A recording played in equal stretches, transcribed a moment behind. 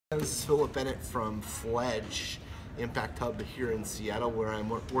This is Bennett from Fledge Impact Hub here in Seattle, where I'm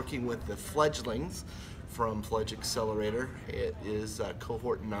working with the fledglings from Fledge Accelerator. It is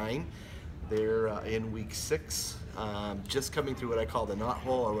cohort 9. They're in week 6, just coming through what I call the knot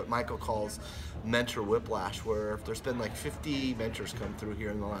hole, or what Michael calls mentor whiplash, where there's been like 50 mentors come through here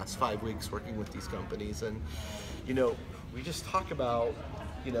in the last 5 weeks working with these companies. And we just talk about,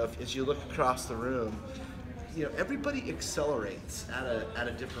 as you look across the room, everybody accelerates at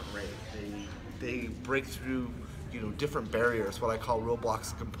a different rate. They break through different barriers, what I call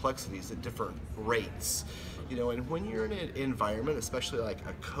roadblocks and complexities, at different rates. And when you're in an environment, especially like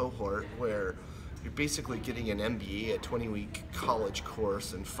a cohort where you're basically getting an MBA, a 20-week college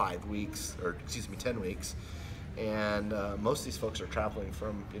course in 5 weeks, or excuse me, 10 weeks, and most of these folks are traveling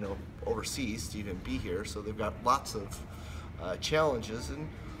from overseas to even be here, so they've got lots of challenges, and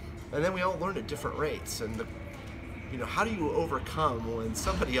then we all learn at different rates. And how do you overcome when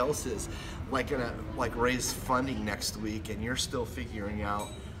somebody else is gonna raise funding next week and you're still figuring out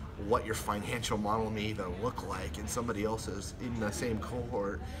what your financial model may even look like, and somebody else is in the same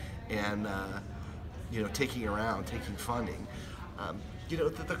cohort and taking funding.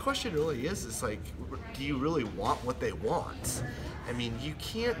 The question really is like, do you really want what they want? I mean, you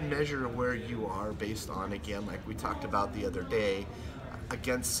can't measure where you are based on, again, like we talked about the other day,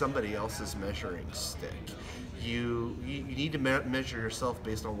 against somebody else's measuring stick. You need to measure yourself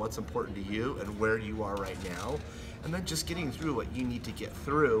based on what's important to you and where you are right now, and then just getting through what you need to get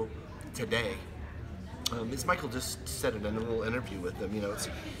through today. As Michael just said in a little interview with him,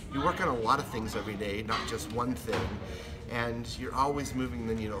 you work on a lot of things every day, not just one thing, and you're always moving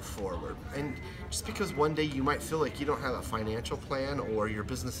the needle forward. And just because one day you might feel like you don't have a financial plan, or your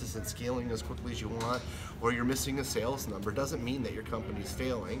business isn't scaling as quickly as you want, or you're missing a sales number, doesn't mean that your company's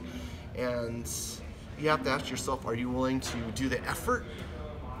failing. And you have to ask yourself, are you willing to do the effort,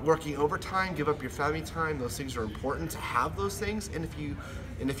 working overtime, give up your family time? Those things are important to have those things, and if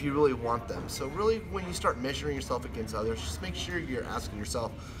you really want them. So really, when you start measuring yourself against others, just make sure you're asking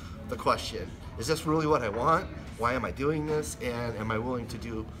yourself the question, is this really what I want? Why am I doing this? And am I willing to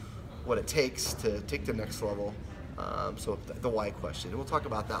do what it takes to take the next level? So the why question. And we'll talk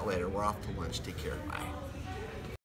about that later. We're off to lunch. Take care. Bye.